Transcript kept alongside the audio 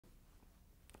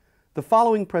The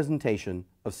following presentation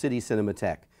of City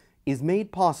Cinematheque is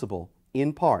made possible,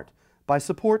 in part, by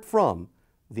support from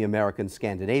the American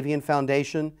Scandinavian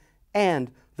Foundation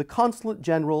and the Consulate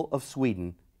General of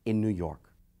Sweden in New York.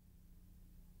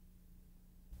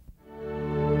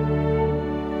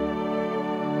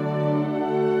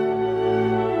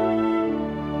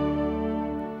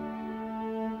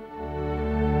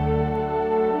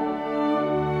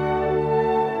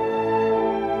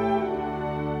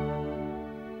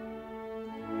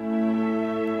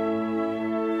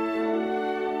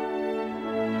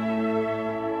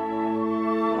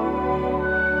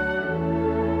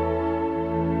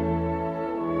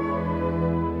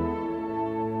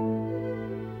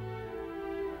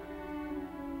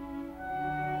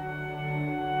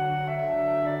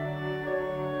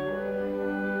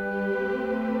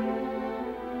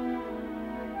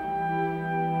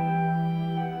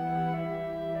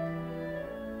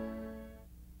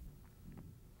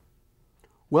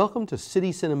 Welcome to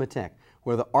City Cinematheque,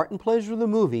 where the art and pleasure of the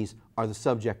movies are the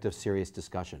subject of serious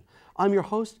discussion. I'm your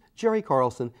host, Jerry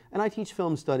Carlson, and I teach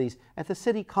film studies at the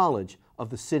City College of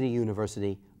the City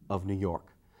University of New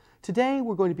York. Today,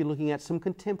 we're going to be looking at some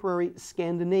contemporary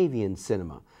Scandinavian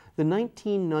cinema, the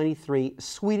 1993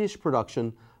 Swedish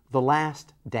production, The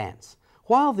Last Dance.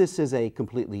 While this is a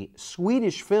completely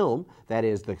Swedish film, that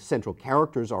is, the central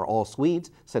characters are all Swedes,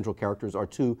 central characters are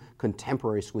two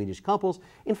contemporary Swedish couples,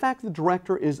 in fact, the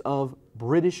director is of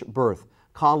British birth,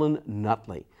 Colin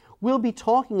Nutley. We'll be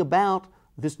talking about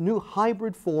this new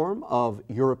hybrid form of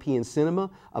European cinema,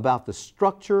 about the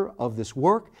structure of this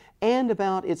work, and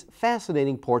about its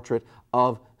fascinating portrait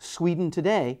of Sweden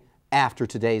today after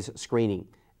today's screening.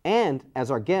 And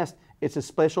as our guest, it's a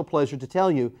special pleasure to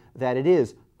tell you that it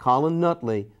is Colin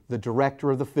Nutley, the director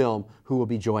of the film, who will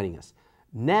be joining us.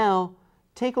 Now,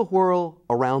 take a whirl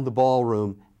around the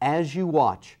ballroom as you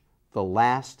watch The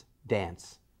Last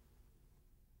Dance.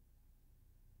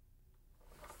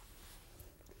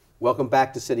 Welcome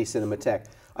back to City Cinematheque.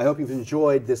 I hope you've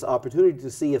enjoyed this opportunity to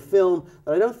see a film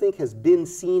that I don't think has been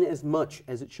seen as much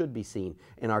as it should be seen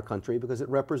in our country, because it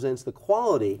represents the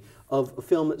quality of a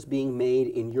film that's being made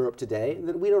in Europe today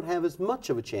that we don't have as much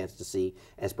of a chance to see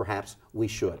as perhaps we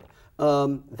should.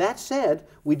 That said,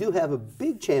 we do have a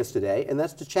big chance today, and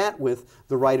that's to chat with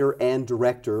the writer and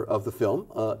director of the film,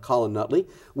 Colin Nutley.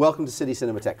 Welcome to City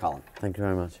Cinematheque, Colin. Thank you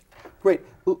very much. Great.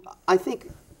 I think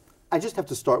I just have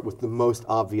to start with the most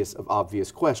obvious of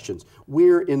obvious questions.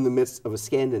 We're in the midst of a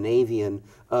Scandinavian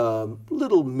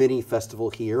little mini festival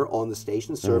here on the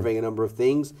station, surveying a number of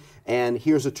things, and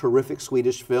here's a terrific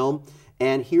Swedish film,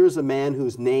 and here's a man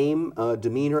whose name,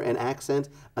 demeanor, and accent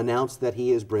announce that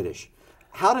he is British.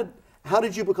 How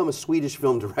did you become a Swedish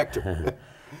film director?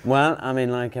 Well, I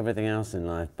mean, like everything else in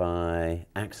life, by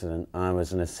accident. I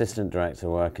was an assistant director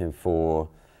working for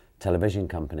a television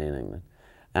company in England.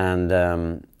 And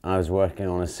I was working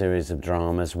on a series of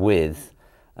dramas with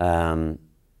a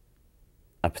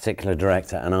particular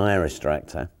director, an Irish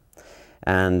director.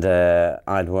 And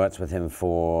I'd worked with him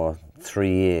for 3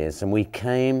 years. And we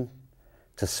came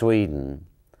to Sweden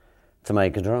to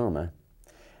make a drama.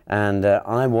 And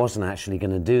I wasn't actually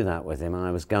going to do that with him.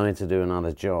 I was going to do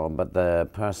another job, but the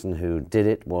person who did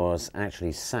it was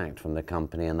actually sacked from the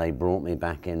company, and they brought me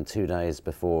back in 2 days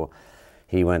before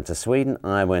he went to Sweden.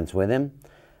 I went with him.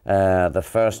 The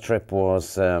first trip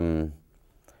was a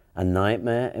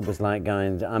nightmare. It was like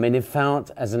going, I mean, it felt,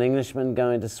 as an Englishman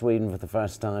going to Sweden for the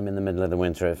first time in the middle of the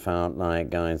winter, it felt like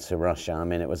going to Russia. I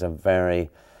mean, it was a very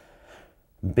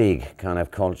big kind of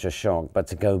culture shock. But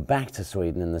to go back to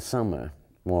Sweden in the summer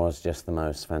was just the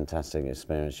most fantastic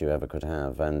experience you ever could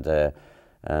have. And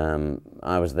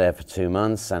I was there for 2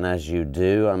 months, and as you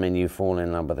do, I mean, you fall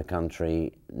in love with the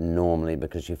country normally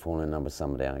because you fall in love with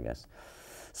somebody, I guess.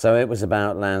 So it was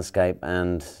about landscape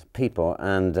and people,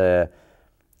 and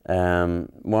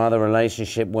while the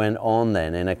relationship went on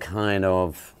then in a kind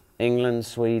of England,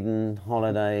 Sweden,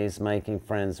 holidays, making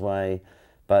friends way,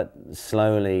 but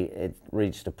slowly it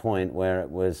reached a point where it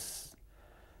was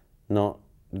not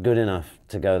good enough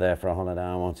to go there for a holiday.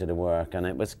 I wanted to work, and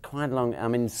it was quite long. I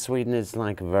mean, Sweden is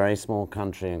like a very small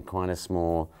country and quite a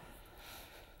small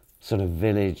sort of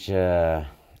village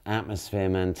atmosphere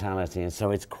mentality, and so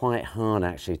it's quite hard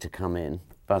actually to come in,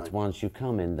 but right. Once you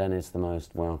come in, then it's the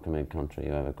most welcoming country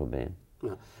you ever could be in.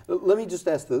 Yeah. Let me just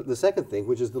ask the second thing,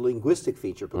 which is the linguistic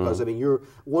feature, because I mean, you're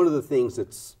one of the things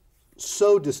that's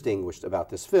so distinguished about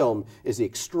this film is the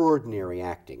extraordinary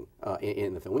acting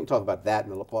in the film. We can talk about that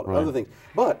and a lot of other things,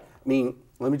 but I mean,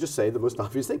 let me just say the most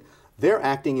obvious thing: they're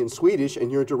acting in Swedish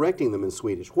and you're directing them in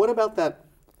Swedish. What about that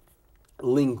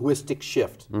linguistic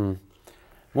shift?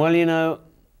 Well, you know,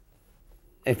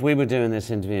 if we were doing this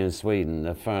interview in Sweden,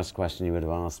 the first question you would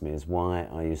have asked me is, why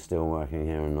are you still working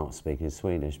here and not speaking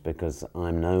Swedish? Because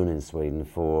I'm known in Sweden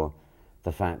for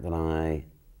the fact that I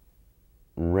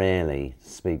rarely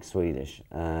speak Swedish.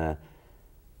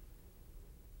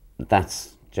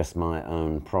 That's just my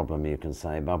own problem, you can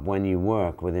say. But when you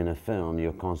work within a film,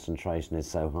 your concentration is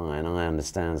so high, and I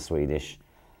understand Swedish,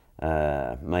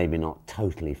 maybe not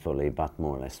totally fully, but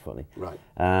more or less fully.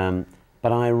 Right.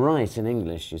 But I write in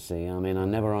English, you see. I mean, I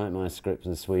never write my script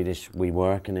in Swedish. We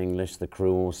work in English, the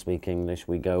crew all speak English,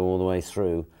 we go all the way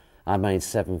through. I've made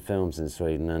 7 films in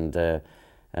Sweden, and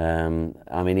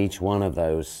I mean, each one of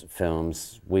those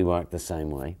films, we work the same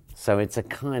way. So it's a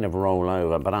kind of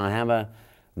rollover, but I have a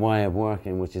way of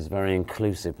working which is very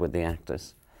inclusive with the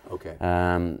actors. Okay.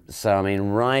 So, I mean,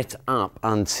 right up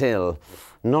until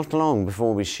not long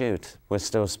before we shoot, we're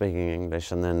still speaking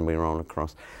English, and then we roll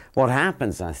across. What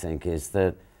happens, I think, is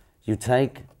that you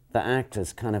take the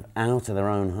actors kind of out of their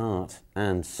own heart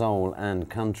and soul and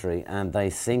country, and they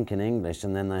think in English,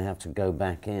 and then they have to go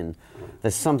back in.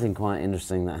 There's something quite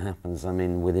interesting that happens, I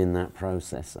mean, within that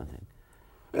process, I think.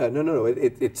 No.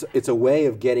 It's a way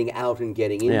of getting out and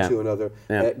getting into another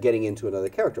getting into another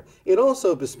character. It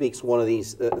also bespeaks one of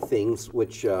these things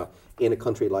which, in a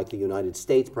country like the United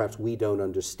States, perhaps we don't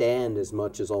understand as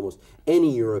much as almost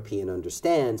any European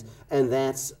understands, and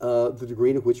that's the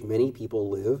degree to which many people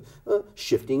live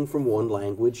shifting from one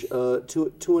language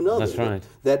to another. That's right.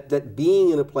 That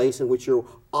being in a place in which you're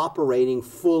operating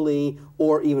fully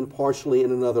or even partially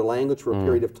in another language for a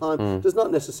period of time does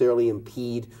not necessarily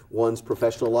impede one's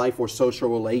professional life or social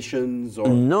relations. Or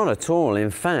not at all. In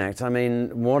fact, I mean,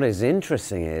 what is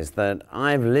interesting is that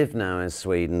I've lived now in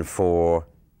Sweden for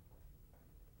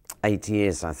 8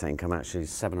 years, I think. I'm actually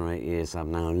 7 or 8 years I've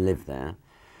now lived there.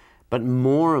 But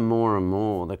more and more and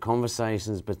more, the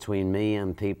conversations between me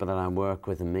and people that I work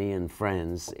with and me and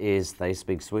friends is they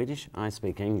speak Swedish, I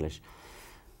speak English.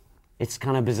 It's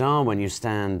kind of bizarre when you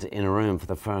stand in a room for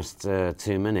the first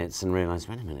 2 minutes and realize,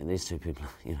 wait a minute, these two people,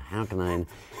 you know, how can I?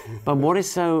 But what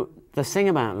is so, the thing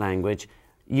about language,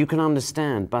 you can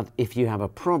understand, but if you have a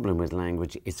problem with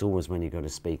language, it's always when you go to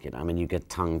speak it. I mean, you get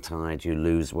tongue-tied, you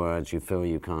lose words, you feel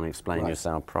you can't explain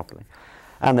yourself properly.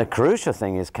 And the crucial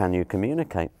thing is, can you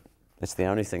communicate? It's the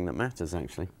only thing that matters,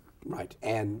 actually. Right,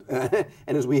 and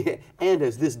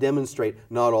as this demonstrate,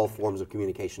 not all forms of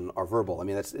communication are verbal. I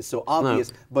mean, it's so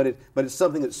obvious, but it's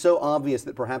something that's so obvious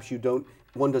that perhaps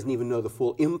one doesn't even know the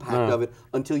full impact of it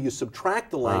until you subtract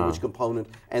the language component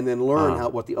and then learn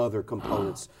what the other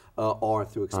components are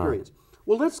through experience.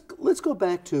 Well, let's go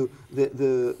back to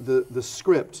the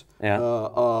script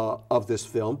of this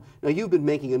film. Now, you've been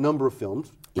making a number of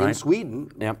films in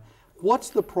Sweden. Yep. What's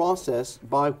the process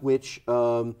by which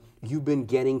you've been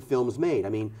getting films made? I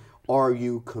mean, are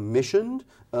you commissioned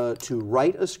to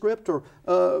write a script, or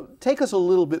take us a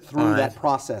little bit through that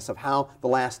process of how The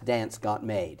Last Dance got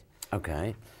made?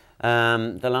 Okay.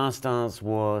 The Last Dance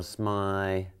was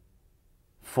my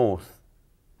 4th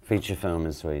feature film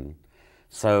in Sweden.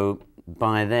 So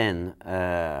by then,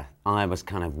 I was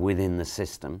kind of within the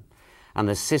system. And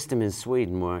the system in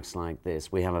Sweden works like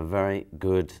this. We have a very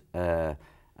good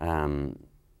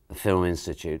film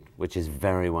institute, which is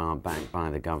very well backed by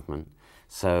the government.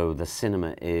 So the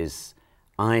cinema is,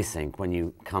 I think, when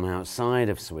you come outside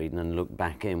of Sweden and look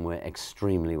back in, we're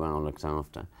extremely well looked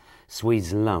after.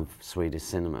 Swedes love Swedish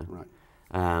cinema. Right.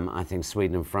 I think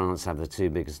Sweden and France have the 2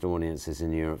 biggest audiences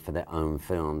in Europe for their own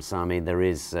films. So, I mean, there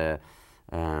is,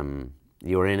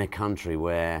 you're in a country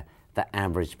where the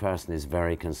average person is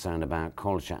very concerned about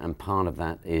culture, and part of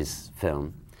that is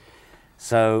film.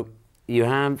 So you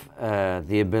have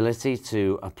the ability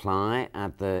to apply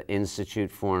at the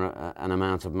Institute for an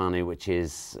amount of money which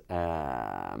is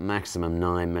maximum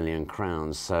 9 million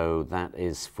crowns. So that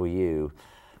is for you,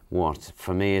 what?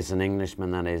 For me as an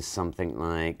Englishman, that is something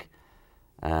like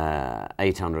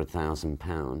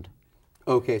 £800,000.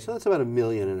 Okay, so that's about $1.5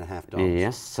 million.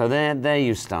 Yes, so there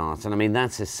you start. And I mean,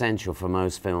 that's essential for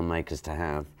most filmmakers to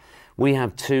have. We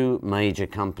have 2 major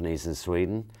companies in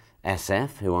Sweden.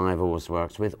 SF, who I've always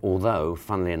worked with, although,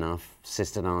 funnily enough,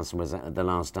 Sister Dance was The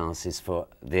Last Dance is for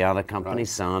the other company,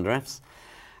 Sandrefs.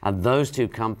 And those 2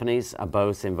 companies are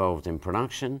both involved in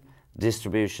production,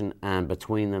 distribution, and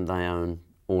between them they own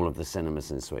all of the cinemas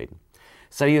in Sweden.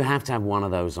 So you have to have one of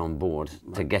those on board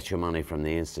to get your money from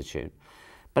the Institute.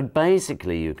 But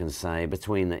basically you can say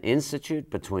between the Institute,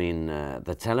 between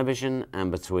the television,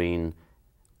 and between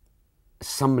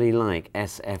somebody like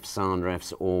SF,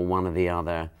 Sandrefs, or one of the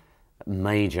other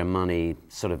major money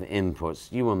sort of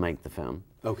inputs, you will make the film.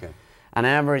 Okay. An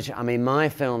average, I mean, my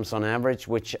films on average,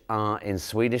 which are in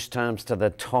Swedish terms to the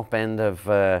top end of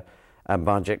a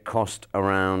budget, cost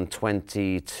around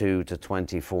 22 to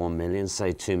 24 million,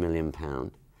 say £2 million.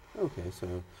 Okay, so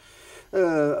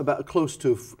about close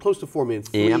to 4 million,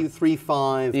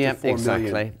 3.5 to 4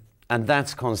 exactly. million. And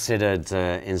that's considered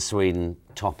in Sweden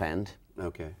top end.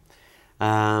 Okay.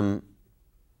 Well,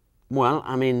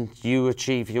 I mean, you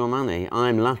achieve your money.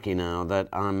 I'm lucky now that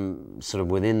I'm sort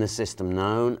of within the system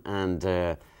known,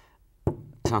 and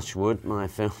touch wood, my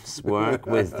films work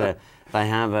with, they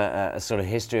have a sort of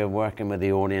history of working with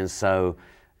the audience, so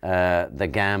the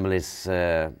gamble is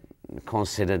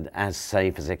considered as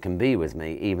safe as it can be with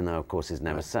me, even though, of course, it's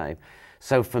never safe.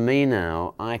 So for me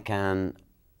now, I can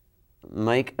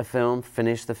make a film,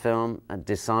 finish the film, and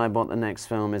decide what the next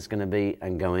film is going to be,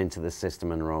 and go into the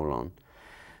system and roll on.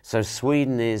 So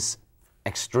Sweden is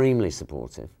extremely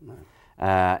supportive.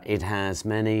 It has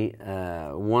many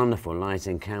wonderful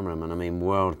lighting cameramen, I mean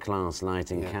world-class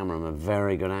lighting cameramen,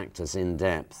 very good actors in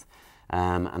depth,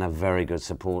 and a very good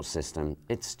support system.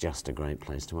 It's just a great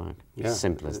place to work.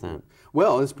 Simple as that.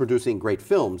 Well, it's producing great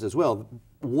films as well.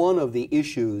 One of the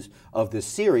issues of this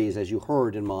series, as you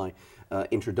heard in my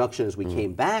introduction as we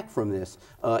came back from this,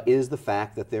 is the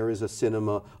fact that there is a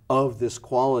cinema of this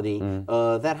quality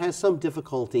that has some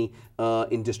difficulty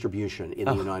in distribution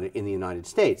in the United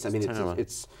States. I mean,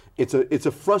 it's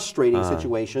a frustrating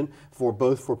situation for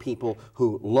both for people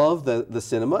who love the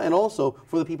cinema, and also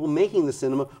for the people making the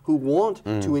cinema who want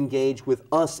to engage with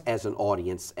us as an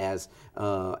audience as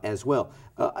well.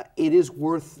 It is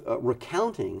worth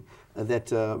recounting that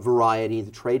Variety,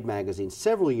 the trade magazine,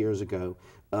 several years ago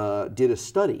did a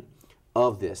study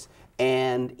of this,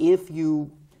 and if you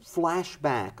flash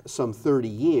back some 30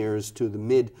 years to the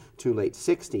mid to late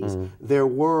 60s, there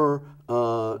were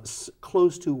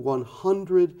close to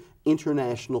 100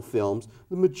 international films,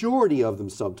 the majority of them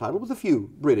subtitled, with a few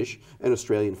British and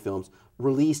Australian films,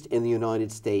 released in the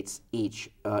United States each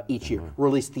year,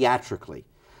 released theatrically.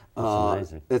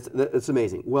 That's amazing. It's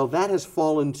amazing. Well, that has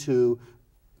fallen to,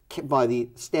 by the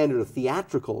standard of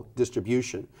theatrical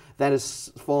distribution, that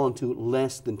has fallen to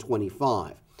less than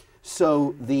 25.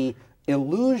 So the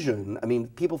illusion, I mean,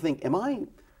 people think, am I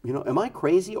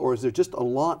crazy, or is there just a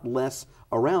lot less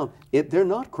around? They're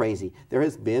not crazy. There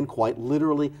has been quite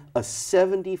literally a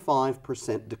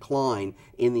 75% decline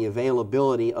in the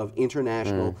availability of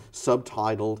international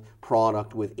subtitled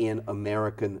product within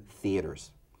American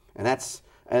theaters. And that's,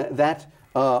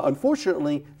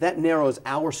 unfortunately, that narrows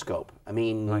our scope. I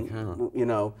mean, you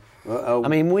know. I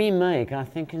mean, we make, I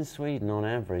think in Sweden, on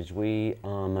average, we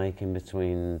are making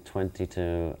between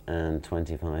 22 and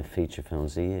 25 feature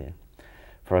films a year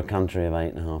for a country of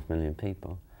 8.5 million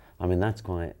people. I mean, that's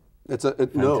quite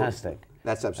fantastic. No,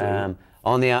 that's absolutely.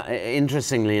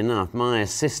 Interestingly enough, my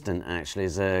assistant actually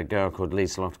is a girl called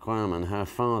Liselott Kvarman. Her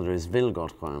father is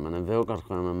Vilgot Kvarman, and Vilgot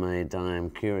Kvarman made I Am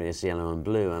Curious, Yellow and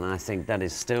Blue, and I think that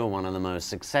is still one of the most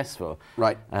successful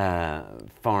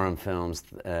foreign films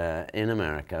in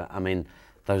America. I mean,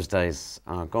 those days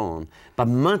are gone. But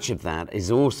much of that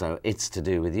is also, it's to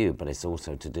do with you, but it's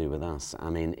also to do with us. I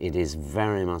mean, it is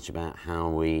very much about how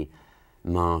we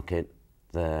market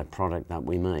the product that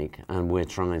we make, and we're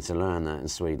trying to learn that in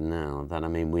Sweden now, that, I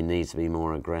mean, we need to be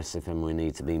more aggressive and we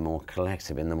need to be more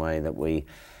collective in the way that we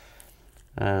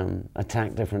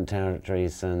attack different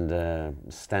territories and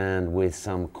stand with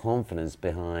some confidence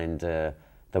behind the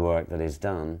work that is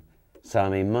done. So, I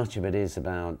mean, much of it is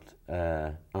about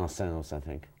ourselves, I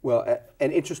think. Well,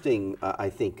 an interesting, I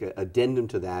think, addendum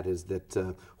to that is that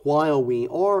while we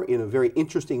are in a very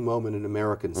interesting moment in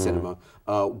American cinema,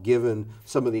 given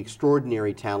some of the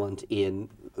extraordinary talent in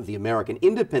the American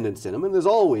independent cinema, and there's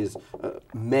always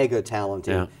mega talent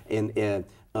in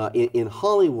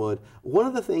Hollywood, one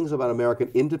of the things about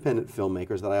American independent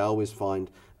filmmakers that I always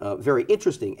find very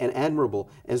interesting and admirable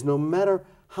is no matter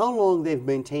how long they've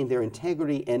maintained their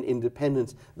integrity and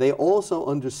independence, they also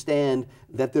understand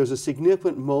that there's a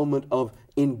significant moment of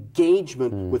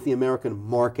engagement with the American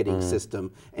marketing system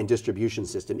and distribution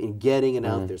system in getting it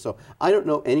out there. So I don't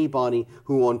know anybody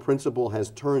who on principle has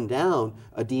turned down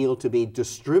a deal to be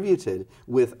distributed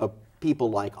with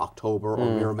people like October or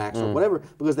Miramax or whatever,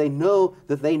 because they know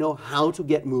that they know how to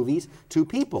get movies to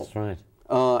people. That's right.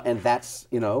 And that's,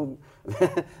 you know,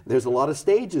 there's a lot of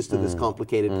stages to this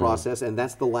complicated process, and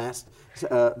that's the last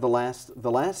stage.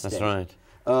 That's right.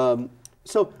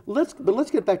 So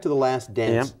let's get back to The Last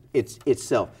Dance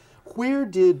itself. Where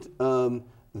did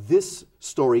this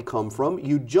story come from?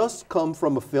 You just come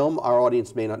from a film our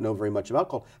audience may not know very much about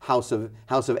called House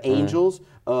of Angels,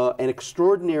 an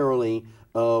extraordinarily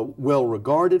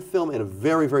well-regarded film and a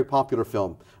very, very popular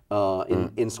film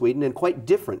in Sweden, and quite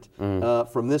different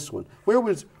from this one.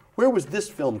 Where was this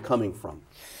film coming from?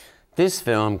 This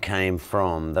film came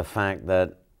from the fact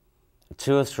that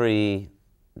 2 or 3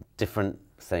 different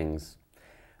things.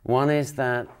 One is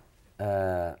that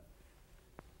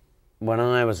when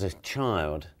I was a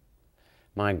child,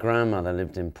 my grandmother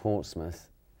lived in Portsmouth,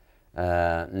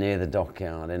 near the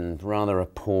dockyard, in rather a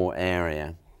poor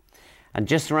area. And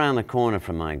just around the corner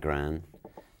from my gran,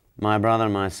 my brother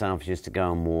and myself used to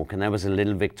go and walk, and there was a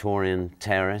little Victorian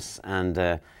terrace,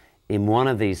 and in one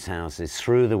of these houses,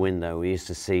 through the window, we used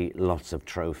to see lots of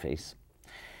trophies.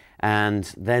 And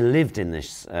there lived in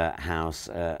this house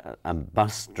a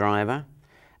bus driver,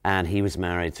 and he was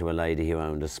married to a lady who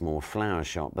owned a small flower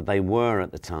shop, but they were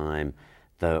at the time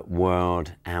the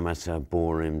world amateur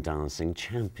ballroom dancing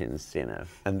champions, you know.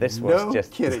 And this was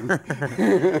just kidding.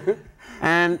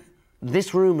 And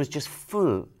this room was just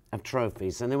full of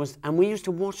trophies, and we used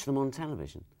to watch them on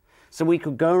television. So we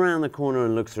could go around the corner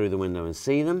and look through the window and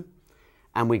see them,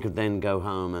 and we could then go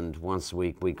home, and once a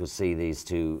week we could see these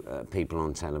 2 people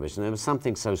on television. There was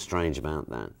something so strange about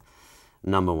that,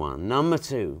 number one. Number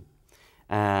 2,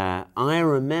 I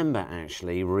remember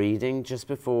actually reading, just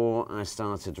before I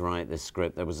started to write this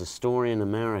script, there was a story in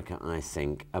America, I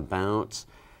think, about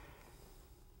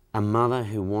a mother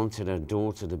who wanted her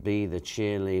daughter to be the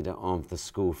cheerleader of the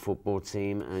school football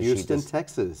team. And Houston,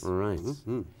 Texas. Right.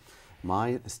 Mm-hmm.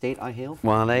 My state I hail from.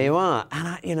 Well, there you are.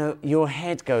 And, you know, your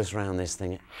head goes around this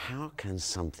thing. How can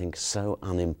something so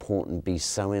unimportant be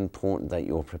so important that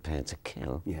you're prepared to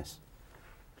kill? Yes.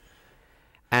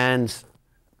 And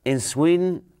in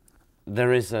Sweden,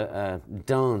 there is a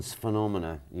dance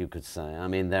phenomena, you could say. I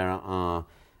mean, there are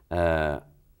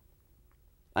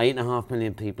 8.5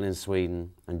 million people in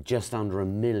Sweden, and just under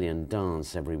 1 million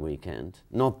dance every weekend.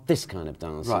 Not this kind of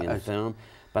dancing in the film,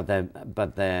 but they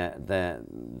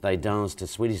dance to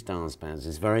Swedish dance bands.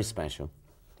 It's very special.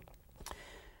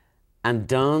 And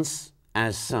dance,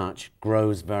 as such,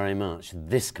 grows very much.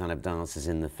 This kind of dance is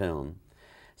in the film.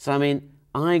 So, I mean,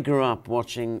 I grew up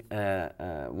watching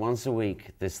once a week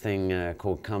this thing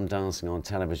called Come Dancing on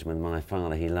television with my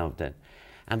father. He loved it.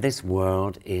 And this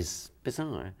world is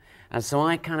bizarre. And so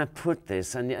I kind of put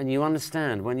this, and you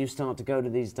understand, when you start to go to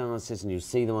these dances and you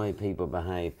see the way people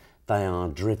behave, they are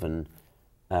driven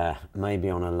maybe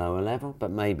on a lower level,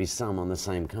 but maybe some on the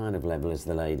same kind of level as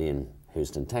the lady in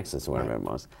Houston, Texas, or wherever it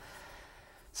was.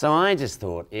 So I just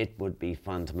thought it would be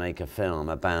fun to make a film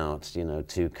about, you know,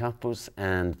 2 couples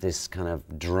and this kind of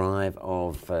drive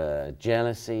of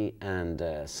jealousy and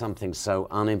something so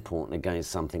unimportant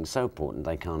against something so important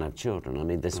they can't have children. I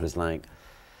mean, this was like...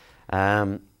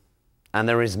 and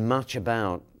there is much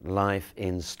about life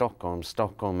in Stockholm.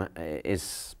 Stockholm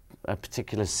is a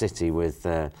particular city with...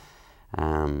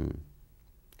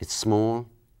 it's small,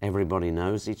 everybody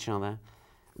knows each other.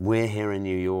 We're here in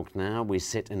New York now. We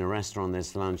sit in a restaurant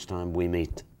this lunchtime. We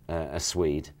meet a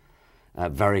Swede,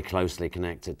 very closely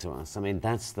connected to us. I mean,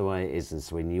 that's the way it is in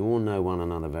Sweden. You all know one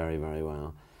another very, very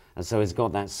well. And so it's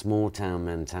got that small town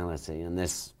mentality. And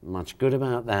there's much good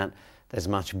about that. There's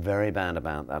much very bad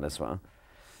about that as well.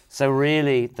 So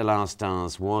really, The Last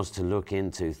Dance was to look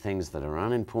into things that are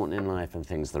unimportant in life and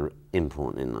things that are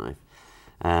important in life.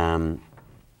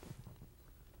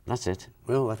 That's it.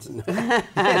 Well, that's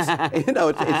yes, you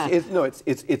know,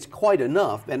 it's quite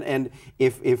enough. And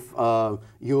if you'll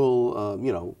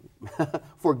you know,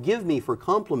 forgive me for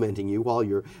complimenting you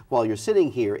while you're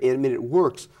sitting here. I mean, it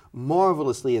works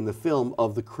marvelously in the film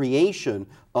of the creation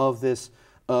of this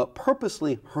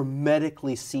purposely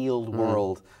hermetically sealed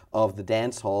world of the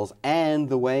dance halls, and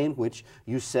the way in which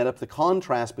you set up the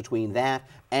contrast between that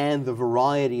and the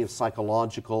variety of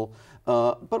psychological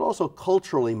but also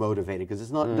culturally motivated, because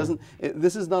it's not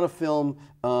this is not a film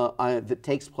that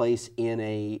takes place in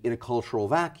a cultural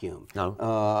vacuum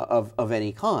of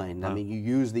any kind. No. I mean, you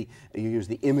use the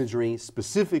imagery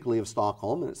specifically of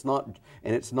Stockholm, and it's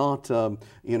not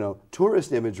you know,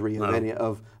 tourist imagery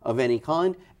of any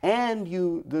kind. And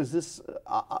there's this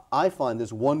I find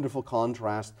this wonderful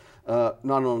contrast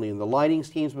not only in the lighting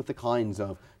schemes, but the kinds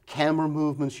of camera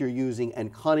movements you're using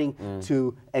and cutting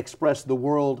to express the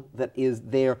world that is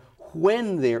there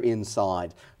when they're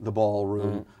inside the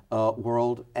ballroom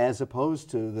world, as opposed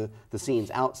to the scenes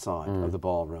outside of the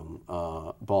ballroom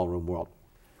world.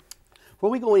 Before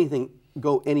we go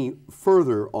any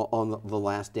further on the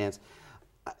Last Dance,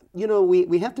 you know,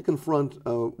 we have to confront,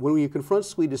 when you confront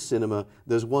Swedish cinema,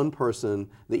 there's one person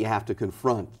that you have to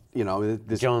confront, you know.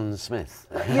 This John Smith.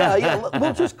 Yeah,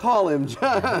 we'll just call him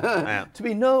to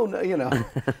be known, you know.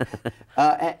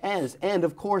 And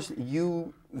of course,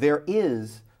 there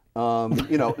is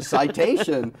you know,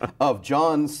 citation of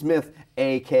John Smith,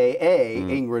 a.k.a.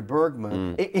 Ingrid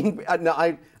Bergman. Now,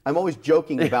 I'm always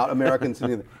joking about Americans,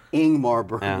 Ingmar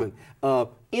Bergman,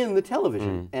 in the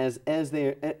television as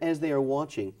they are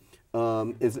watching,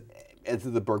 as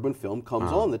the Bergman film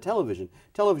comes on the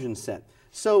television set.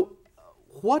 So,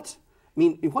 what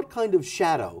kind of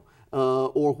shadow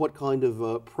or what kind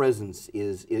of presence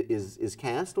is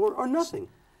cast, or nothing?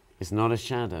 It's not a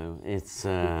shadow. It's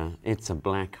a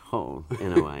black hole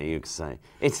in a way, you could say.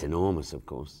 It's enormous, of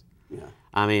course. Yeah.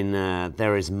 I mean,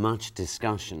 there is much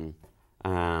discussion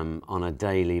on a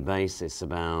daily basis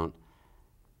about.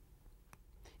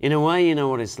 In a way, you know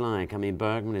what it's like. I mean,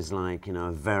 Bergman is like, you know,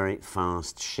 a very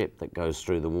fast ship that goes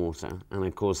through the water. And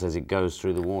of course, as it goes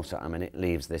through the water, I mean, it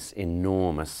leaves this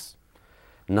enormous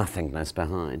nothingness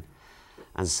behind.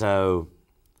 And so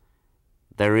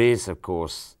there is, of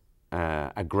course,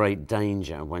 a great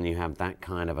danger when you have that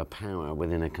kind of a power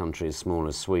within a country as small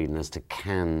as Sweden as to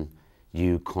can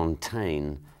you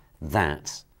contain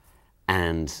that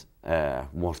and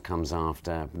what comes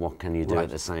after, what can you do at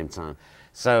the same time.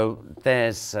 So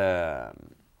there's,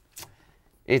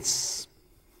 it's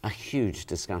a huge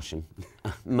discussion,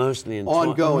 mostly in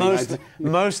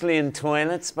mostly in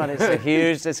toilets, but it's a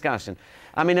huge discussion.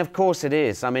 I mean, of course it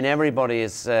is. I mean, everybody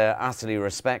is utterly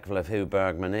respectful of who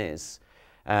Bergman is.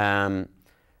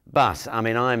 But, I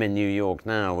mean, I'm in New York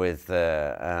now with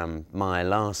my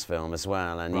last film as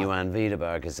well, and Johan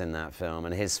Widerberg is in that film,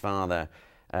 and his father,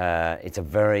 it's a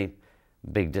very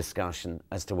big discussion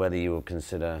as to whether you will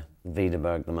consider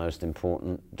Widerberg the most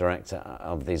important director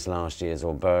of these last years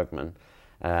or Bergman.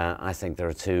 I think there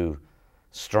are two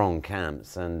strong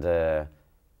camps, and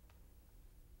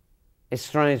it's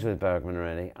strange with Bergman,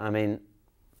 really. I mean,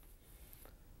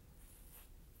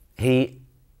 he,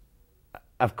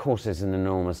 of course, is an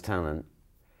enormous talent,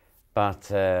 but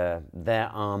there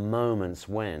are moments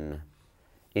when,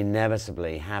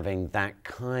 inevitably, having that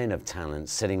kind of talent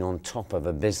sitting on top of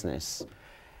a business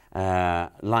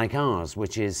like ours,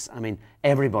 which is, I mean,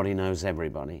 everybody knows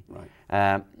everybody.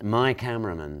 Right. My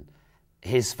cameraman,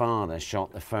 his father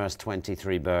shot the first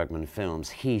 23 Bergman films.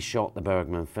 He shot the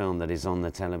Bergman film that is on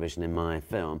the television in my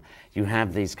film. You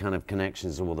have these kind of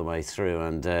connections all the way through,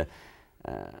 and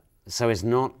so it's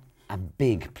not a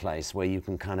big place where you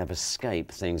can kind of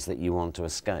escape things that you want to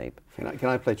escape. Can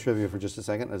I play trivia for just a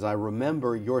second? As I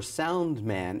remember, your sound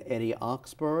man, Eddie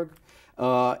Oxberg,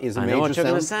 is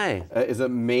a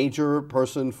major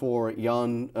person for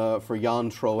Jan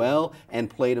Troell, and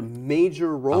played a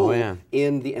major role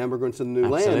in The Emigrants in the New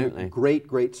Land.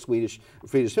 Great Swedish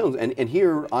films. And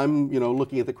here I'm, you know,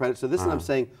 looking at the credits of this, and I'm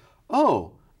saying,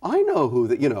 oh, I know who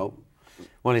that, you know.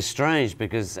 Well, it's strange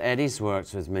because Eddie's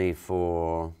worked with me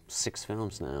for 6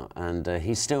 films now, and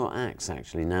he still acts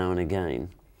actually now and again.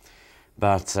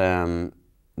 But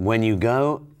when you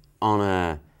go on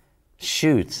a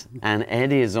shoot and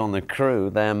Eddie is on the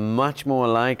crew, they're much more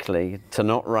likely to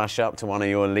not rush up to one of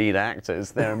your lead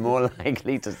actors. They're more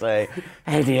likely to say,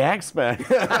 Eddie Expert,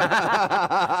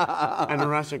 and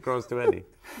rush across to Eddie.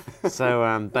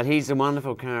 So, but he's a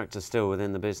wonderful character still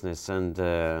within the business, and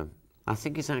I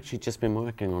think he's actually just been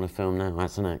working on a film now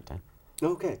as an actor.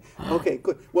 Okay,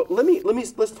 good. Well,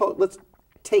 let's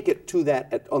take it to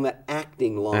that on that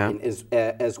acting line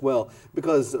as well,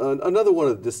 because another one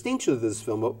of the distinctions of this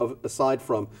film, aside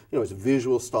from, you know, its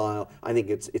visual style, I think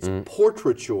it's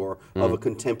portraiture of a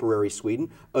contemporary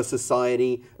Sweden, a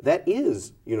society that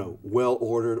is, you know, well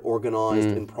ordered, organized,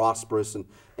 and prosperous,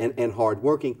 and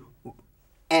hardworking.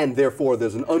 And therefore,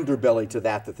 there's an underbelly to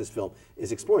that this film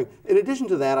is exploring. In addition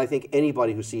to that, I think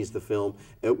anybody who sees the film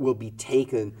will be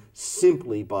taken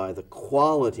simply by the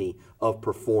quality of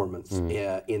performance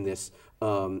in this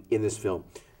film.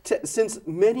 Since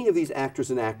many of these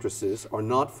actors and actresses are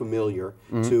not familiar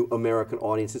to American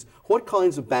audiences, what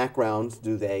kinds of backgrounds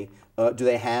do they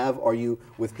have? Are you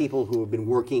with people who have been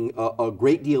working a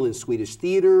great deal in Swedish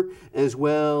theater as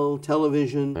well,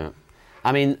 television? Yeah.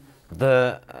 I mean,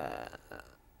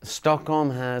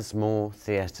 Stockholm has more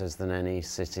theatres than any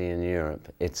city in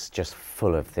Europe. It's just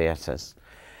full of theatres.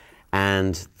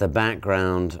 And the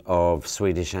background of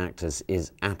Swedish actors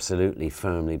is absolutely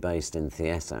firmly based in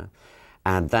theatre.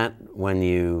 And that, when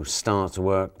you start to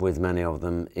work with many of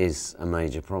them, is a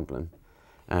major problem.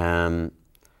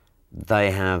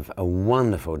 They have a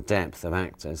wonderful depth of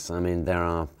actors. I mean, there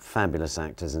are fabulous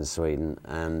actors in Sweden,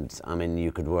 and I mean, I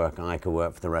could work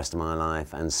for the rest of my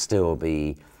life and still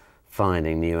be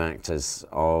finding new actors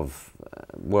of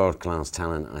world-class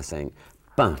talent, I think.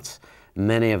 But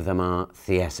many of them are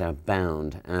theatre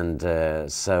bound,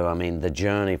 and so, I mean, the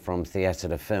journey from theatre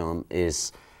to film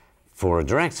is for a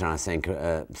director, I think,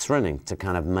 thrilling to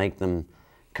kind of make them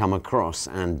come across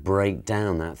and break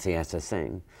down that theatre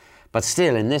thing. But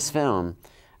still, in this film,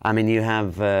 I mean, you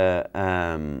have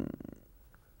Rainer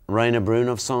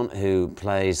Brynolfsson, who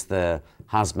plays the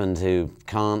husband who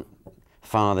can't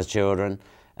father children.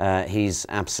 He's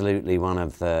absolutely one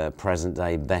of the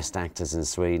present-day best actors in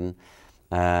Sweden.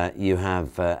 You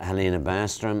have Helena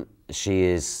Bergström. She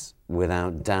is,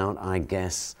 without doubt, I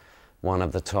guess, one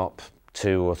of the top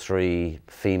 2 or 3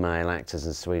 female actors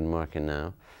in Sweden working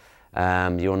now.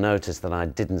 You'll notice that I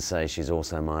didn't say she's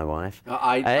also my wife.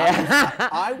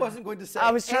 I wasn't going to say.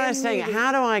 I was trying to think,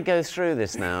 how do I go through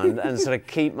this now and sort of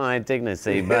keep my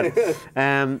dignity? But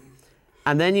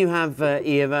and then you have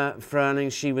Eva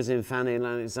Fröling. She was in Fanny and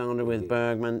Alexander with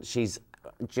Bergman. She's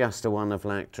just a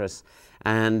wonderful actress.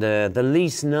 And the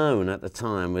least known at the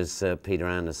time was Peter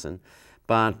Anderson.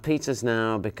 But Peter's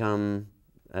now become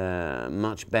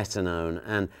much better known.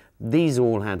 And these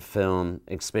all had film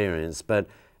experience. But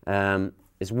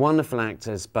it's wonderful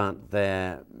actors, but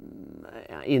they're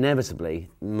inevitably,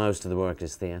 most of the work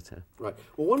is theatre. Right.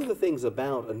 Well, one of the things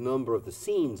about a number of the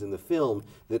scenes in the film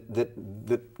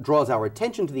that draws our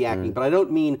attention to the acting, but I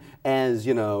don't mean as,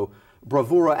 you know,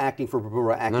 bravura acting for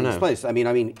bravura acting in place. I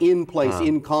mean in place,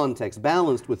 in context,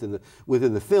 balanced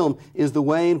within the film, is the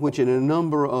way in which in a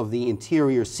number of the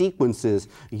interior sequences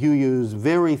you use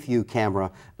very few camera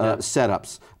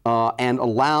setups and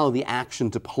allow the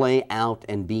action to play out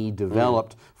and be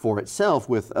developed for itself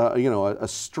with you know, a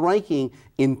striking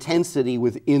intensity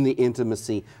within the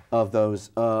intimacy of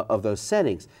those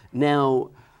settings.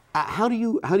 Now, how do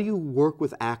you work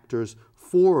with actors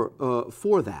for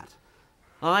that?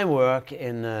 I work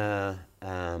in, well,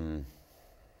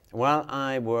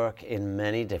 I work in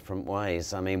many different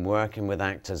ways. I mean, working with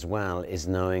actors well is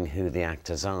knowing who the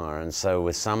actors are. And so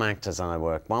with some actors I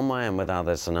work one way and with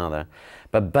others another.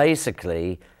 But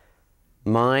basically,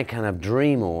 my kind of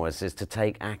dream always is to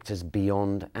take actors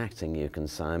beyond acting, you can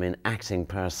say. I mean, acting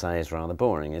per se is rather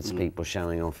boring. It's people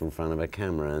showing off in front of a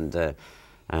camera.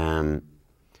 And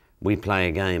we play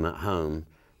a game at home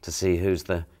to see who's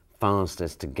the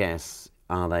fastest to guess,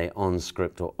 are they on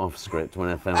script or off script when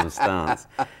a film starts?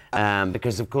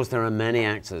 Because of course there are many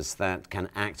actors that can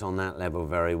act on that level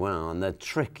very well, and the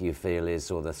trick you feel is,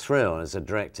 or the thrill as a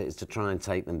director, is to try and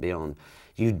take them beyond.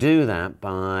 You do that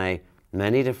by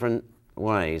many different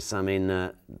ways. I mean,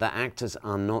 the actors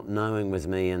are not knowing with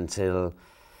me until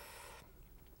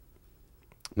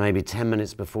maybe 10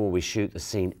 minutes before we shoot the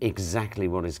scene exactly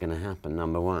what is going to happen,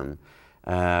 number one.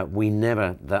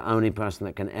 The only person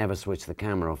that can ever switch the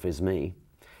camera off is me.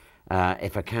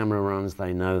 If a camera runs,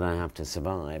 they know they have to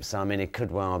survive. So, I mean, it could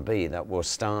well be that we'll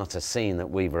start a scene that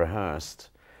we've rehearsed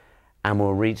and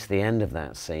we'll reach the end of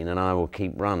that scene and I will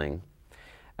keep running.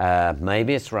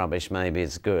 Maybe it's rubbish, maybe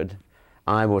it's good.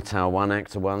 I will tell one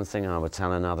actor one thing, I will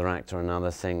tell another actor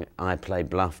another thing. I play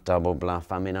bluff, double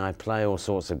bluff. I mean, I play all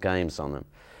sorts of games on them.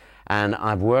 And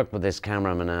I've worked with this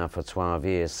cameraman now for 12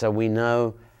 years, so we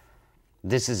know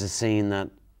this is a scene that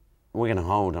we're going to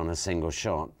hold on a single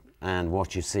shot, and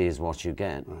what you see is what you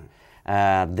get.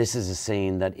 Right. This is a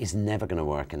scene that is never going to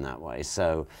work in that way.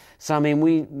 So I mean,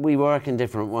 we work in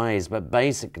different ways, but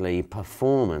basically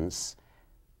performance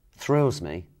thrills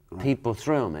me. Right. People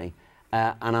thrill me,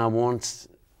 and I want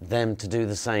them to do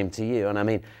the same to you. And I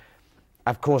mean,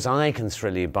 of course, I can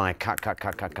thrill you by cut, cut,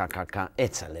 cut, cut, cut, cut, cut.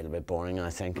 It's a little bit boring, I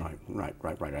think. Right.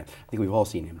 I think we've all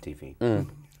seen MTV.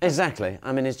 Exactly.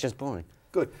 I mean, it's just boring.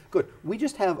 Good. We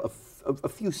just have a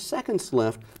few seconds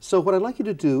left, so what I'd like you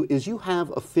to do is you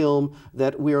have a film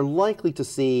that we are likely to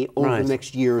see over the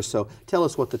next year or so. Tell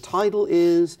us what the title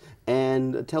is,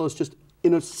 and tell us just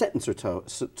in a sentence or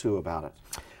two about it.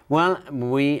 Well,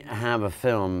 we have a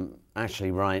film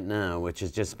actually right now which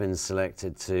has just been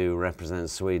selected to represent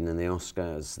Sweden in the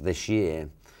Oscars this year.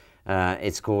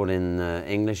 It's called in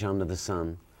English Under the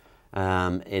Sun.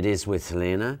 It is with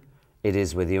Helena. It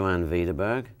is with Johan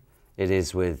Widerberg. It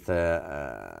is with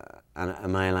a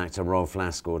male actor, Rolf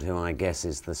Lassgård, who I guess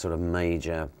is the sort of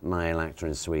major male actor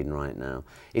in Sweden right now.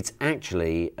 It's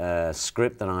actually a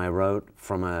script that I wrote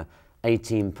from a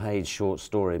 18-page short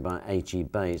story by H.E.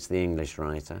 Bates, the English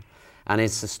writer. And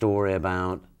it's a story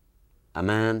about a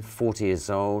man, 40 years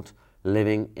old,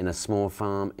 living in a small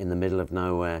farm in the middle of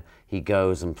nowhere. He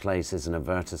goes and places an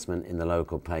advertisement in the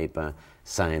local paper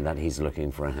saying that he's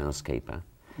looking for a housekeeper.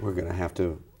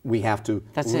 We have to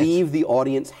leave the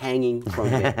audience hanging from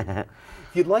here.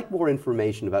 If you'd like more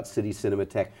information about City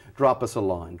Cinematheque, drop us a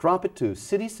line. Drop it to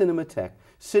City Cinematheque,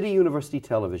 City University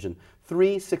Television,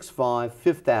 365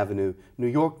 Fifth Avenue, New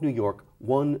York, New York,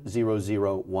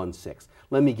 10016.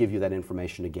 Let me give you that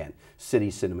information again. City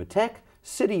Cinematheque,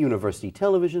 City University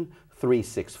Television,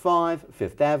 365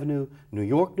 Fifth Avenue, New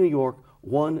York, New York,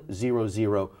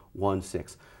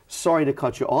 10016. Sorry to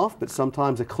cut you off, but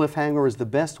sometimes a cliffhanger is the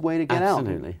best way to get out.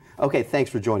 Absolutely. Okay, thanks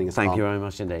for joining us, Thank Colin. you very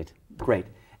much indeed. Great.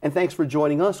 And thanks for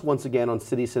joining us once again on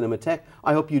City Cinematheque.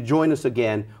 I hope you join us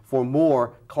again for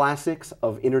more classics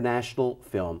of international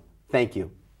film. Thank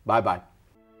you. Bye-bye.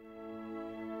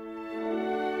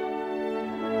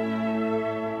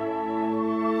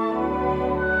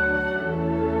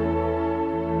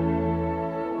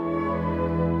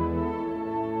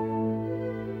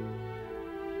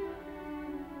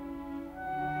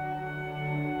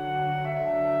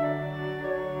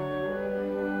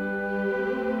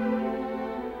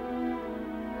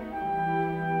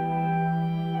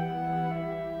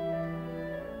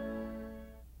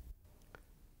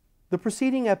 The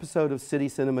preceding episode of City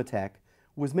Cinematheque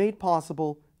was made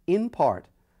possible, in part,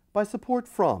 by support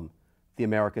from the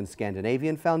American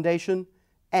Scandinavian Foundation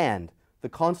and the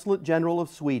Consulate General of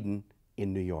Sweden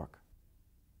in New York.